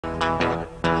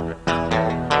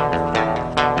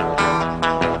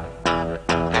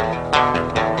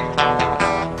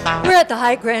the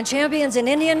Height Grand Champions in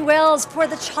Indian Wells for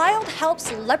the ChildHelp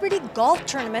Celebrity Golf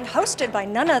Tournament hosted by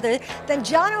none other than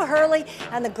John O'Hurley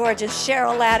and the gorgeous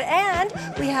Cheryl Ladd. And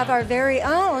we have our very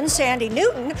own Sandy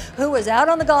Newton, who was out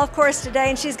on the golf course today,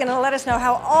 and she's going to let us know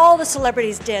how all the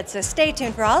celebrities did. So stay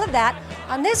tuned for all of that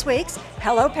on this week's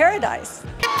Hello Paradise.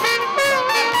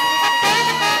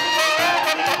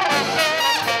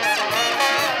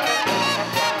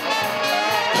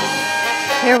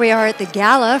 Here we are at the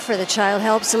gala for the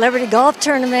ChildHelp Celebrity Golf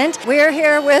Tournament. We're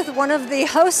here with one of the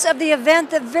hosts of the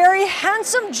event, the very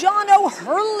handsome John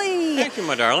O'Hurley. Thank you,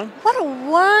 my darling. What a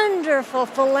wonderful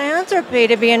philanthropy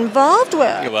to be involved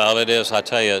with. Well, it is, I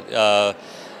tell you.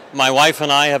 My wife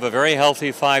and I have a very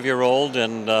healthy 5-year-old,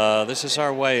 and this is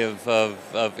our way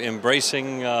of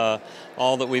embracing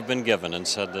all that we've been given, and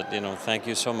said that, thank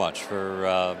you so much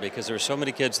for, because there are so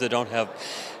many kids that don't have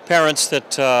parents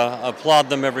that applaud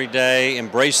them every day,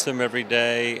 embrace them every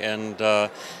day, and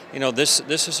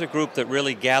this is a group that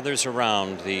really gathers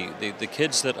around the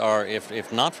kids that are,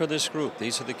 if not for this group,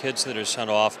 these are the kids that are sent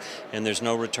off and there's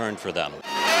no return for them.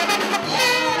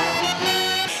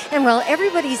 And while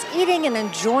everybody's eating and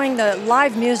enjoying the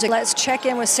live music, let's check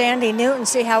in with Sandy Newton,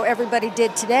 see how everybody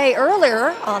did today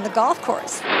earlier on the golf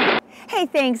course. Hey,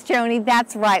 thanks, Joni.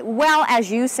 That's right. Well, as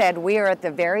you said, we are at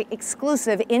the very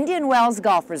exclusive Indian Wells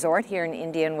Golf Resort here in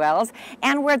Indian Wells,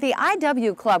 and we're at the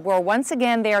IW Club, where once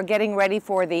again they are getting ready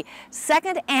for the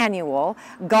second annual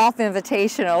Golf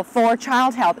Invitational for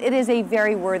ChildHelp. It is a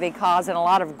very worthy cause, and a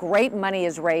lot of great money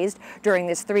is raised during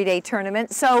this 3-day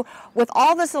tournament. So, with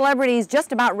all the celebrities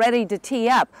just about ready to tee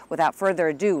up, without further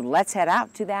ado, let's head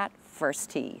out to that first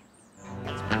tee.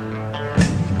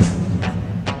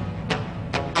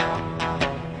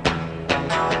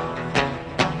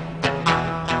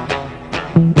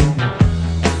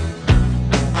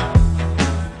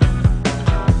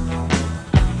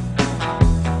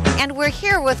 We're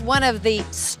here with one of the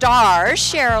stars,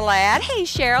 Cheryl Ladd. Hey,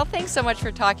 Cheryl, thanks so much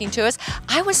for talking to us.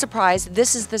 I was surprised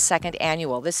this is the second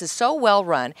annual. This is so well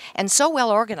run and so well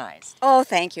organized. Oh,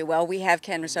 thank you. Well, we have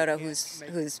Ken Risotto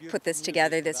who's put this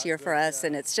together this year for us,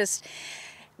 and it's just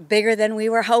bigger than we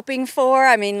were hoping for.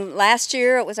 I mean, last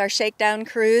year it was our shakedown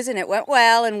cruise, and it went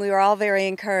well, and we were all very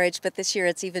encouraged, but this year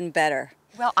it's even better.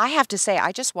 Well, I have to say,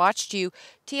 I just watched you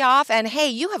tee off, and hey,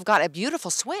 you have got a beautiful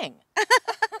swing.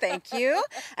 Thank you.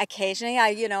 Occasionally,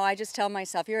 I just tell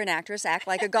myself, you're an actress, act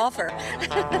like a golfer.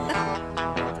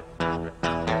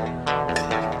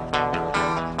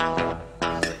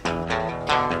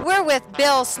 We're with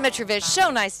Bill Smitrovich.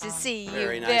 So nice to see you, Bill.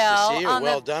 Very nice to see you.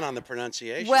 Well done on the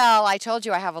pronunciation. Well, I told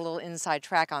you I have a little inside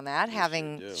track on that,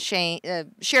 having shared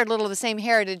a little of the same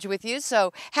heritage with you.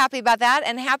 So happy about that,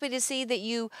 and happy to see that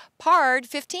you parred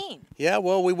 15. Yeah,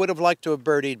 well, we would have liked to have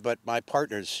birdied, but my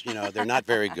partners, they're not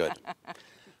very good.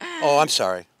 Oh, I'm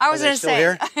sorry. I was going to say.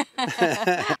 Here?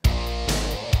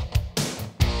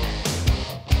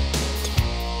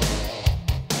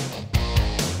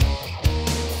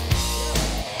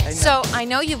 So I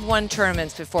know you've won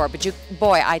tournaments before, but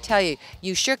boy, I tell you,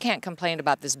 you sure can't complain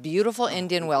about this beautiful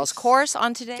Indian Wells course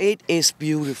on today. It is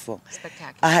beautiful.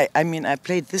 Spectacular. I mean, I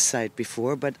played this side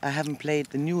before, but I haven't played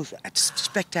the new side. It's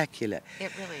spectacular.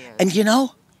 It really is. And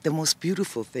the most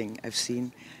beautiful thing I've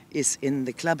seen is in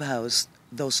the clubhouse,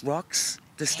 those rocks,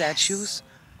 the statues.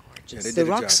 Yeah, they The did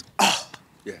a rocks. job. Oh,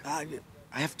 Yeah.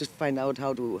 I have to find out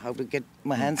how to get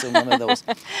my hands on one of those.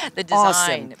 The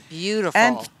design, Awesome. beautiful.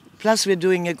 And plus, we're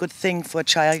doing a good thing for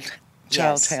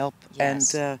ChildHelp,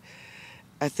 Yes. and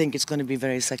I think it's going to be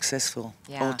very successful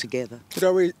altogether. It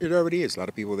already is. A lot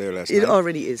of people there last night. It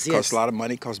already is. Yes. Costs a lot of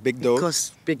money. Costs big dough.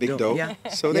 Costs big dough. Yeah.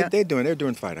 So Yeah. they're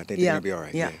doing fine. I think they're gonna be all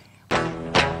right. Yeah.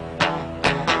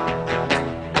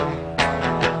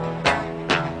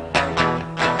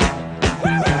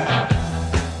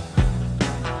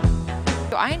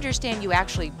 I understand you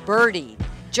actually birdied.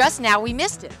 Just now, we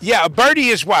missed it. Yeah, a birdie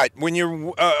is what? When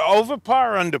you're over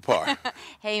par or under par?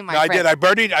 Hey, my No, friend. I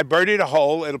birdied a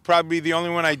hole. It'll probably be the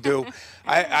only one I do.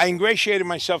 I ingratiated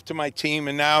myself to my team,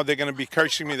 and now they're going to be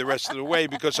cursing me the rest of the way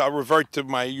because I'll revert to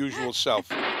my usual self.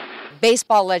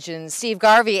 Baseball legend Steve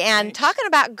Garvey. And talking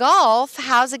about golf,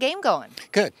 how's the game going?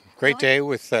 Good. Great day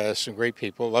with some great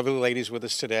people. Lovely ladies with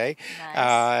us today.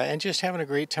 Nice. And just having a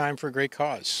great time for a great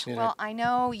cause. Well, I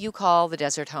know you call the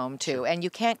desert home, too, and you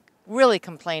can't really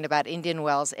complain about Indian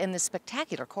Wells in this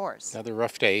spectacular course. Another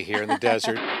rough day here in the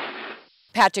desert.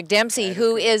 Patrick Dempsey,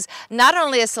 who is not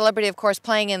only a celebrity, of course,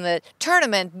 playing in the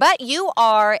tournament, but you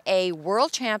are a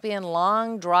world champion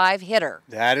long drive hitter.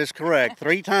 That is correct.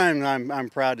 3 times, I'm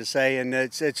proud to say, and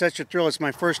it's such a thrill. It's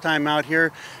my first time out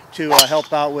here to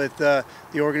help out with the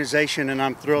organization, and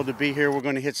I'm thrilled to be here. We're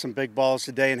going to hit some big balls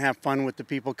today and have fun with the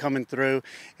people coming through,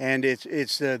 and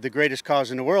it's the greatest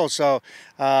cause in the world. So,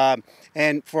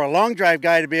 and for a long drive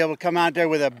guy to be able to come out there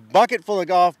with a bucket full of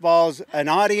golf balls, an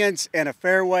audience, and a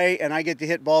fairway, and I get to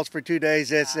hit balls for 2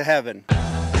 days, it's heaven.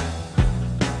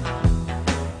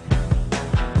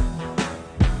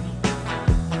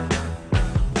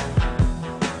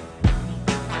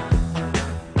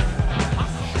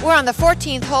 We're on the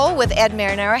 14th hole with Ed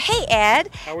Marinara. Hey,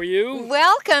 Ed. How are you?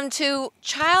 Welcome to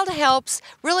ChildHelp's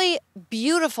really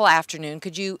beautiful afternoon.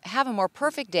 Could you have a more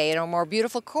perfect day and a more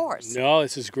beautiful course? No,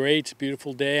 this is great. It's a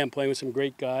beautiful day. I'm playing with some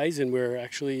great guys, and we're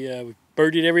actually we've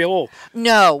birdied every hole.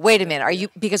 No, wait a minute. Are you,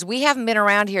 because we haven't been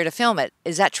around here to film it.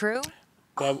 Is that true?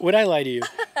 Would I lie to you?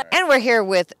 And we're here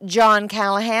with John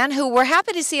Callahan, who we're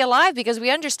happy to see alive because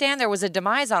we understand there was a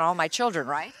demise on All My Children,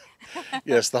 right?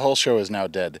 Yes, the whole show is now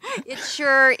dead. It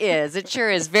sure is. It sure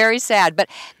is. Very sad. But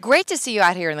great to see you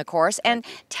out here in the course. And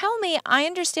tell me, I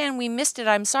understand we missed it.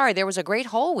 I'm sorry. There was a great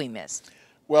hole we missed.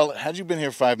 Well, had you been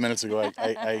here 5 minutes ago,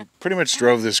 I pretty much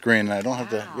drove this green, and I don't have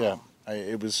to, yeah.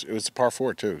 It was a par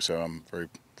 4 too, so I'm very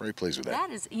pleased with that.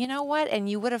 That is, you know what? And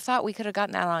you would have thought we could have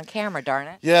gotten that on camera, darn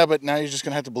it. Yeah, but now you're just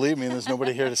going to have to believe me, and there's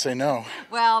nobody here to say no.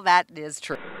 Well, that is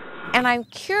true. And I'm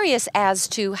curious as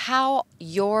to how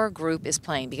your group is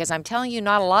playing, because I'm telling you,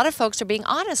 not a lot of folks are being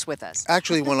honest with us.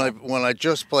 Actually, when I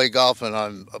just play golf and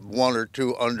I'm 1 or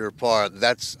 2 under par,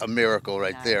 that's a miracle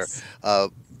right there.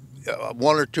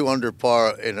 1 or 2 under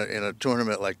par in a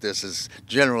tournament like this is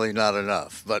generally not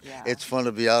enough, but it's fun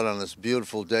to be out on this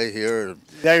beautiful day here.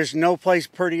 There's no place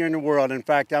prettier in the world. In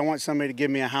fact, I want somebody to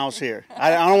give me a house here. I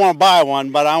don't want to buy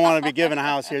one, but I want to be given a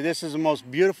house here. This is the most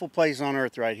beautiful place on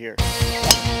earth right here.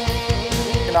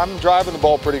 I'm driving the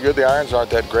ball pretty good. The irons aren't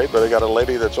that great, but I got a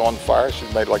lady that's on fire.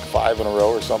 She's made like 5 in a row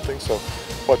or something. So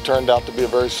what turned out to be a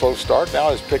very slow start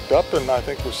now has picked up, and I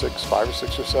think we're 5 or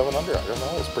 6 or 7 under. I don't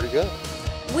know. It's pretty good.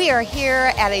 We are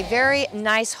here at a very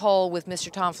nice hole with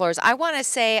Mr. Tom Flores. I want to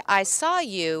say I saw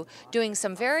you doing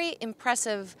some very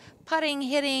impressive putting,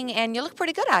 hitting, and you look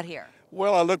pretty good out here.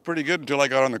 Well, I looked pretty good until I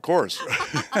got on the course.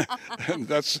 And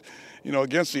that's, you know,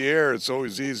 against the air, it's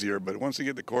always easier. But once you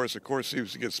get the course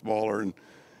seems to get smaller, and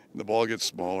the ball gets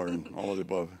smaller, and all of the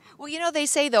above. Well, you know, they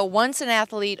say, though, once an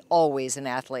athlete, always an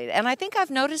athlete. And I think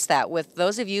I've noticed that with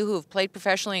those of you who have played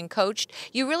professionally and coached.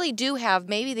 You really do have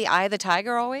maybe the eye of the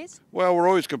tiger always? Well, we're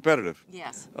always competitive.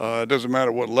 Yes. It doesn't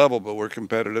matter what level, but we're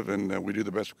competitive, and we do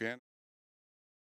the best we can.